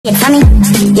It's funny,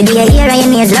 you do your ear and your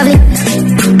nails lovely.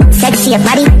 Sexy, your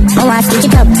body, I want to stitch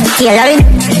it up. Feel lovely.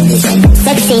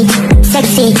 Sexy,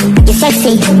 sexy, you're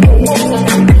sexy.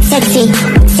 Sexy,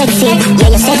 sexy, yeah,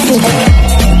 you're sexy.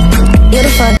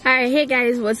 Beautiful. Alright, hey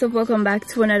guys, what's up? Welcome back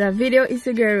to another video. It's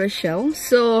the girl Rochelle.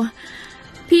 So,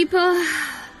 people,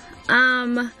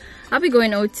 I'll be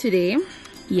going out today,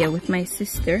 yeah, with my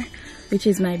sister, which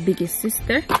is my biggest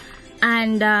sister.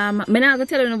 And I'm not gonna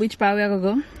tell you which part we're gonna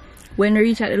go. When we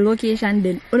reach at the location,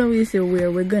 then we will see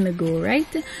where we're gonna go, right?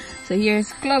 So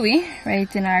here's Chloe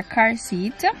right in our car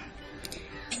seat.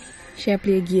 She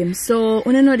play a game. So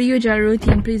when you know the usual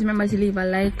routine, please remember to leave a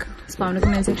like, spam in the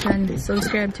comment section,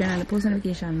 subscribe, turn on the post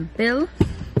notification bell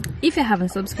if you haven't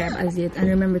subscribed as yet, and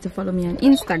remember to follow me on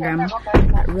Instagram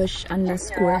at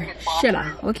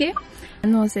rush_Shella. Okay? I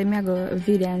know say me I go a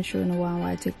video and show no one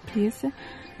what take place.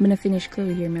 I'm gonna finish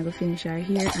Chloe here, I'm gonna finish her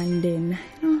here, and then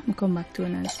I'll come back to her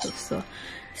and stuff. So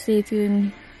stay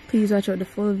tuned, please watch out the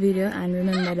full video and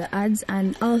remember the ads,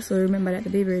 and also remember that the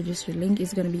baby registry link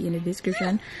is gonna be in the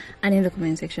description and in the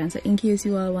comment section, so in case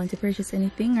you all want to purchase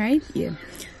anything, right? Yeah,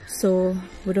 so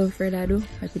without further ado,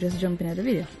 I could just jump into the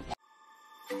video.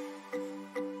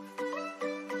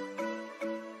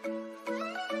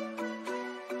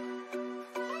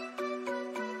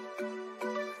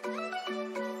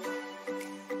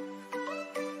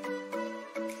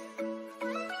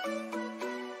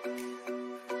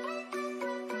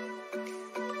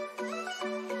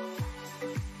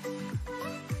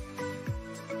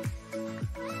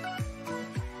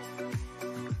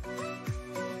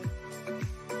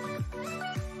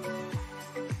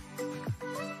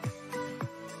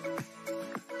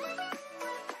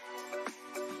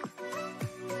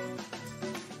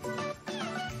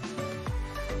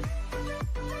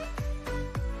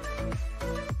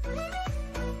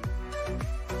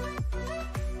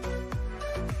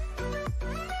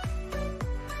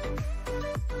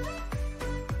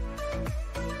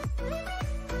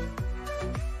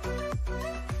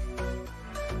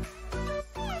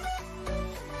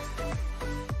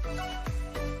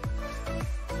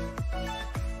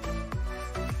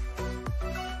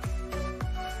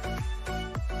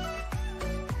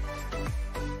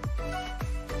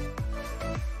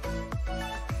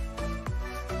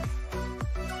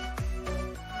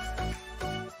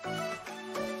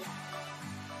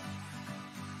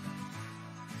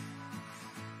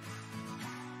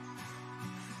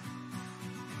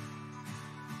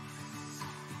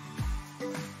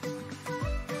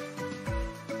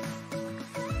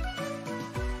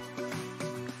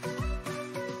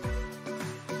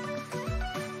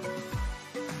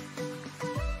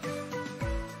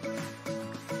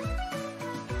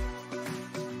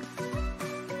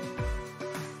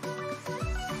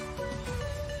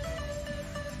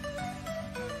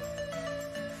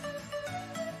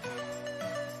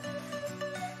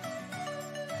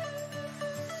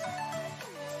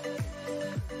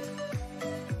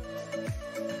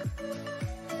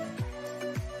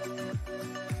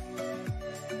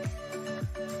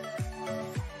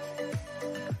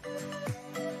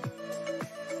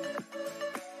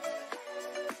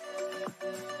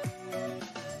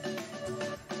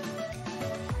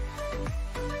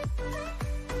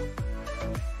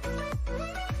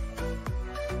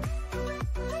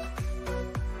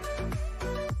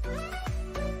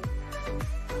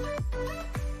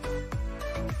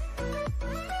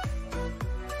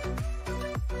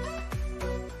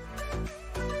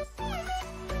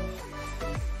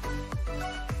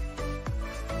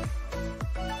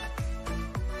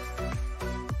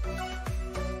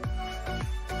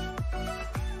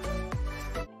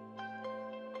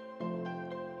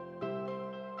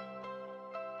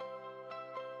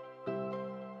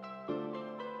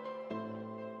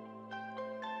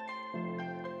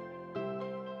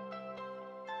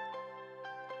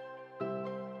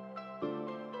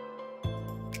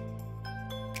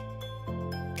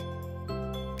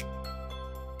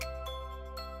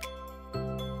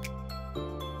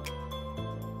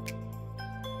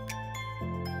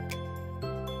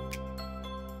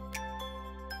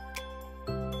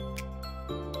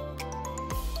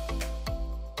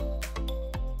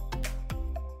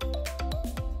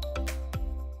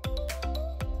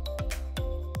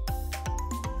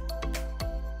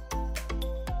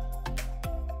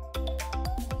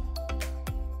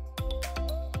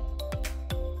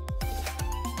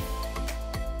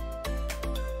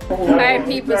 Alright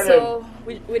people, so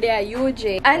with their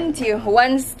UJ Auntie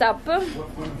one stop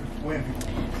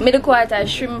middle quarter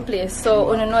shrimp place.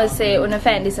 So you know say you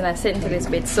find this in a St.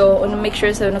 Elizabeth. So you make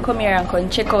sure so you come here and come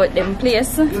check out them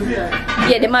place.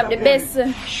 Yeah, they have the best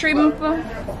shrimp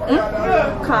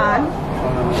can.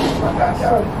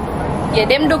 Yeah,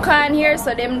 them do can here,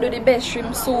 so them do the best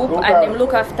shrimp soup and them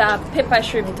look after pepper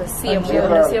shrimp to same way.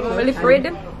 You see my lip red?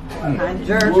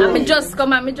 And me just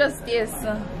come and me just taste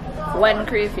one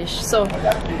crayfish. So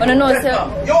you know say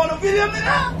you want to video me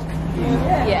now?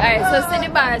 Yeah, alright, so see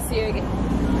the bars here again.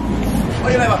 Oh,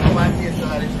 you never come and taste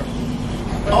all this.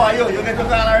 How are you? You get to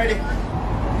call already?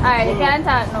 Alright, you can't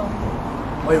talk now.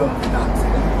 Oh, you want to dance?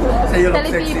 Say you look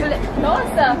sexy. People, no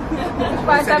sir. Which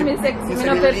part of me sexy? You Me say no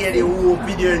the Pepsi. lady who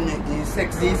videoing me is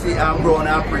sexy, see I'm brown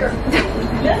and pretty.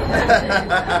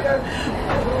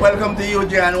 Welcome to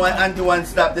UJ and Auntie One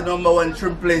Stop, the #1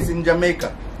 shrimp place in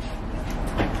Jamaica.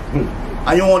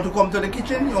 And you want to come to the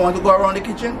kitchen? You want to go around the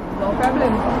kitchen? No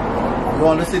problem. You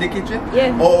want to see the kitchen?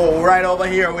 Yeah. Oh, right over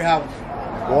here we have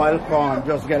boiled corn.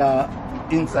 Just get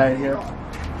inside here.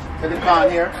 Get the corn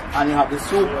here, and you have the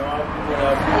soup.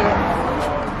 Yeah.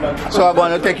 So I'm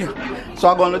going to take you. So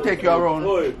I'm going to take you around.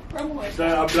 Boy,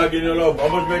 I'm plugging your love. How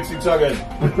much makes 6 again?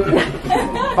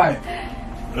 5.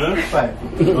 Huh? 5.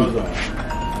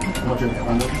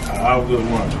 I'll do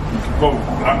one. Come,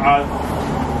 I'll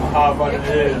half of the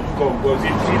day. Come, go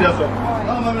see that one.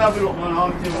 I'm going to look, man.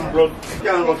 Run.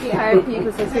 Hard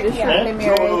people so see the shrimp in the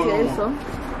mirror right here, so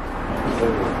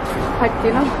hot,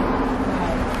 you know.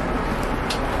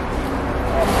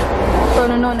 So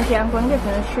no you can go and get a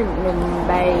shrimp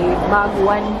by bag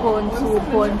 1 pound, 2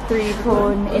 pound, 3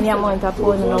 pound, any amount of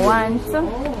pound you want.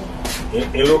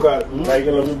 You look at like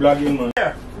a little blagging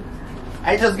man.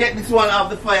 I just get this one off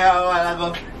the fire a while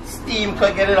ago. Steam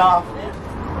could get it off.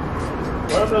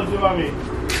 What does you want me?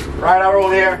 Right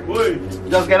around here. Boy.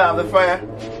 Just get off the fire.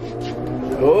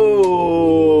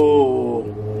 Oh.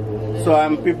 So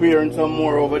I'm preparing some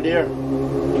more over there.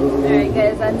 Alright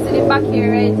guys, and see the back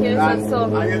here right here. And So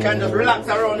you can just relax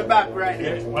around the back right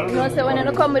here. you know, so when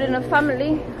you come within a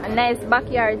family, a nice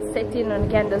backyard setting, and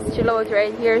you can just chill out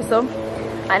right here, so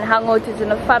and hang out with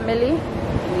the family.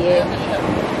 Yeah.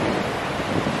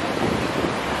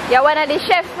 You're one of the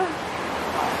chef?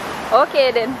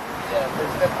 Okay then.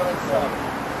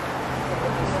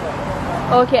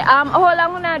 Okay, how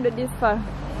long will I do this for?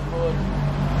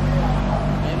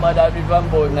 My mother did one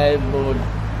board, night board.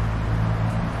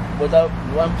 But I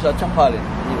want to chapal it.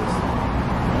 Yes.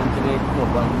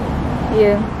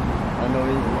 Yeah. I know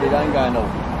they don't go now.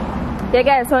 Yeah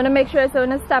guys, so I want to make sure so I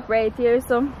want to stop right here,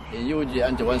 so UJ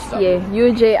Auntie One Stop. yeah,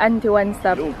 UJ Auntie One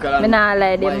Stop. I not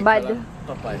like them bad.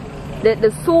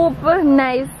 The soup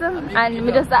nice and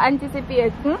me just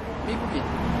anticipate.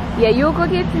 Yeah, you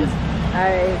cook it? Yes.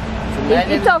 Alright.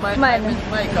 It's tough man.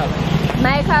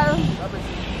 Michael.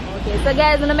 Okay, so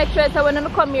guys, I'm gonna make sure so when you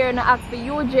come here and ask for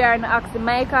UJ and ask for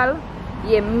Michael.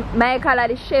 Yeah, Michael are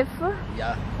the chef.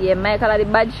 Yeah. Yeah, Michael are the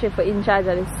bad chef in charge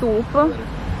of the soup.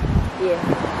 Yeah.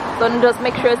 So just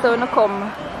make sure so when you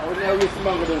come.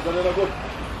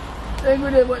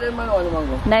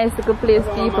 Nice little place,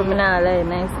 people. Me not lie,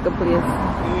 nice little place.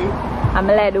 I'm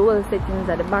like the whole settings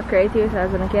at the back right here, so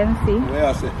as you can see. Where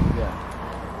I say?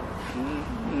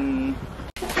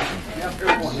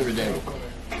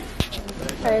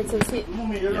 Alright, so see.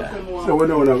 So we're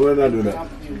not doing that.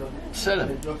 Sell them.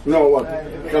 No, what?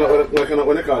 What can I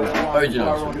call it? Original.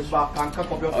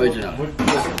 Original.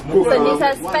 So these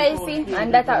are spicy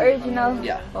and that are original?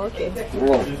 Yeah. Okay.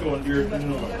 Wow.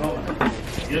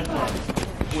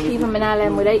 People me not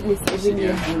like without this every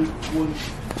day.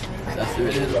 That's the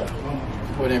original.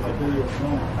 Put in.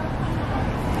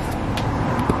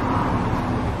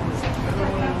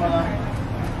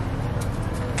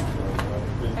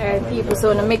 Alright people,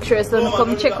 so to make sure so to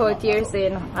come check out here, so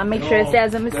you know, and make sure say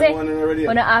as I say,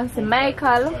 when I ask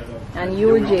Michael and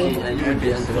UJ.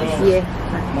 Yeah.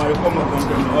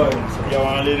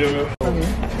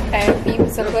 Alright people,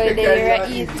 so go there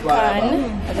and eat pan.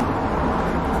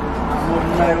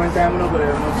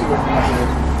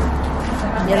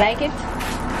 You like it?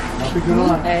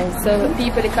 So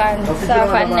people can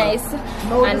serve and nice,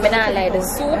 and me not like the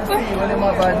soup.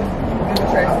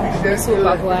 The soup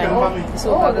of one. The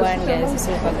soup of one, guys. The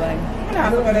soup of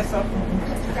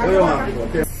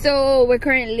one. So we're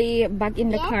currently back in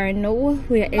the car now.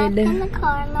 We're into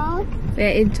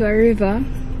a river.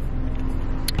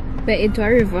 We're into a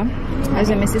river. As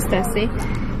my sister say,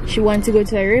 she wants to go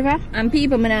to a river. And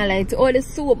people me not like to all the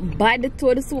soup bad, to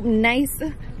all the soup nice.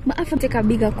 But I have to take a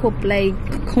bigger cup, like,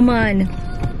 come on.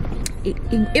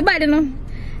 It bad enough.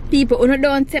 People,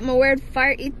 don't take my word for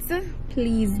it.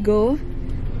 Please go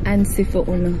and see for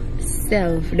uno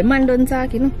self. The man don't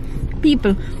talk, you know.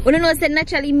 People, you know say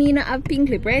naturally me not have pink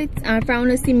lip, right? And from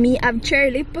you see me have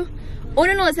cherry lip.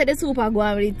 You know say the soup are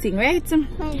going with the thing, right?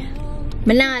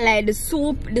 I not like the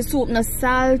soup not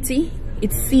salty.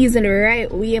 It's seasoned the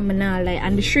right way, I not like.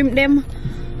 And the shrimp them,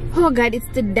 oh God, it's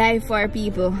to die for,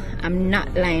 people. I'm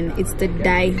not lying, it's to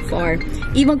die for.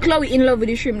 Even Chloe in love with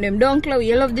the shrimp them. Don't Chloe,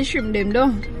 you love the shrimp them,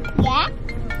 don't? Yeah.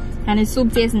 And the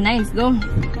soup tastes nice, though.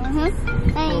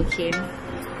 Okay.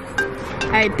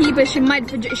 Alright, people, she mad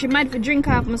for drink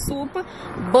off my soup,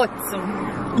 but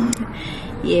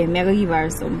yeah, me gonna give her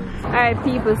some. Alright,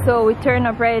 people, so we turn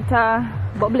up right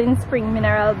Bubbling Spring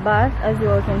Mineral Bath, as you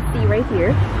all can see right here.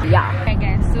 Yeah. Okay,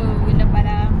 guys, so we never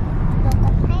bother.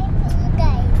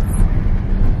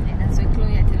 That's what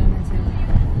Chloe is telling us.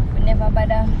 We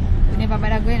never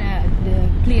bother going to the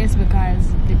place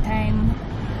because the time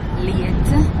late and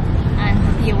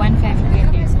pay 1.5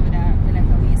 going there, so we like a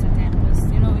waste of time. Plus,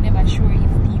 you know, we never sure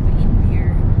if people in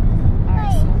here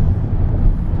are so.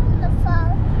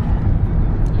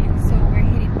 Yeah, so we're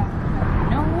headed back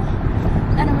now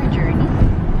on our journey.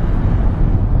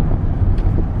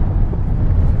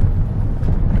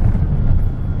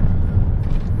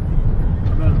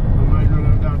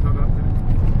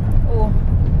 Oh.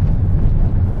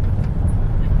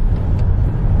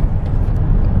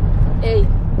 Hey,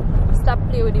 stop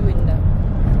playing with the window.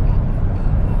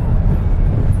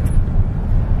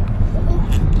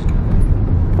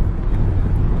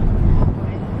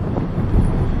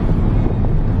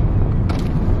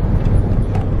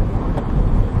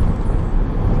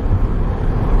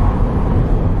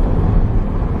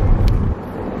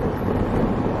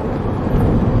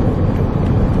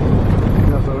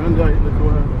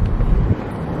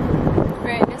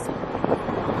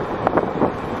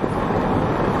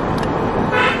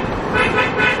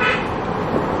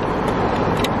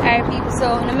 So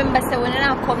remember, so when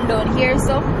I come down here,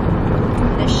 so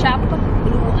the shop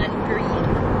blue and green.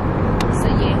 So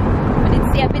yeah, I did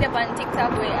see a bit of on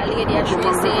TikTok where a lady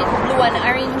actually said blue and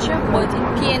orange, but it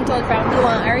paint out from blue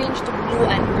and orange to blue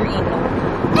and green.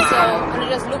 So I'm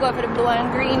just look out for the blue and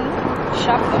green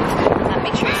shop and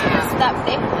make sure you stop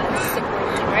there and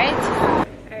support it, right?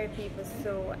 Alright, people,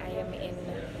 so I am in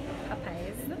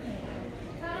Popeyes.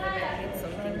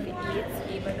 Something to eat,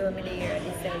 even though I'm in the year and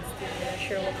decides to not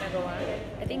sure what I'm going to want.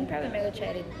 I think probably I'm going to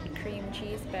try the cream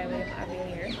cheese pie with avil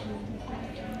here.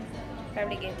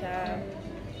 Probably get a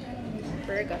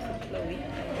burger for Chloe.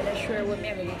 I'm not sure what I'm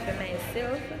going to get for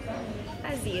myself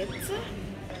as yet.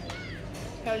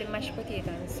 Probably mashed potato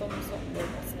and some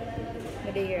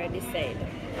but the year I decide.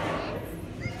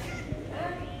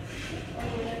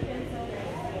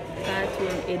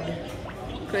 Cartoon Ed.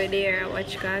 Go there and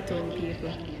watch cartoon,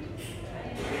 people.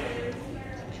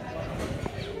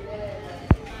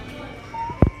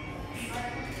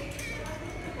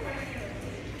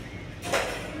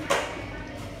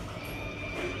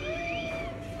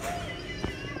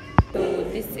 So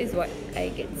this is what I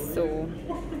get. So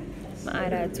I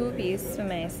add 2 pieces for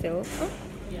myself,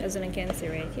 as you can see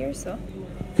right here. So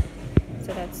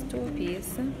that's 2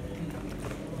 pieces,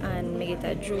 and me get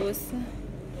a juice.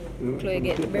 Chloe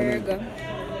get the burger,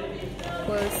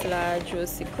 coleslaw,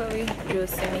 juicy Chloe,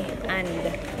 juicy me,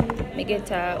 and me get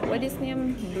a, what is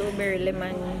name? Blueberry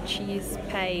lemon cheese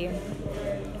pie.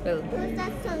 Well, what's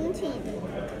that something?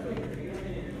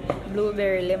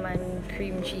 Blueberry lemon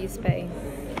cream cheese pie.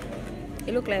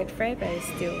 It look like fried pie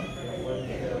still,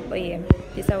 but yeah,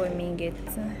 this is how me get.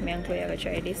 Me and Chloe are gonna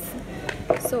try this.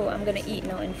 So I'm gonna eat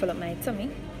now and fill up my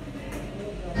tummy.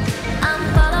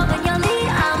 I'm following your lead.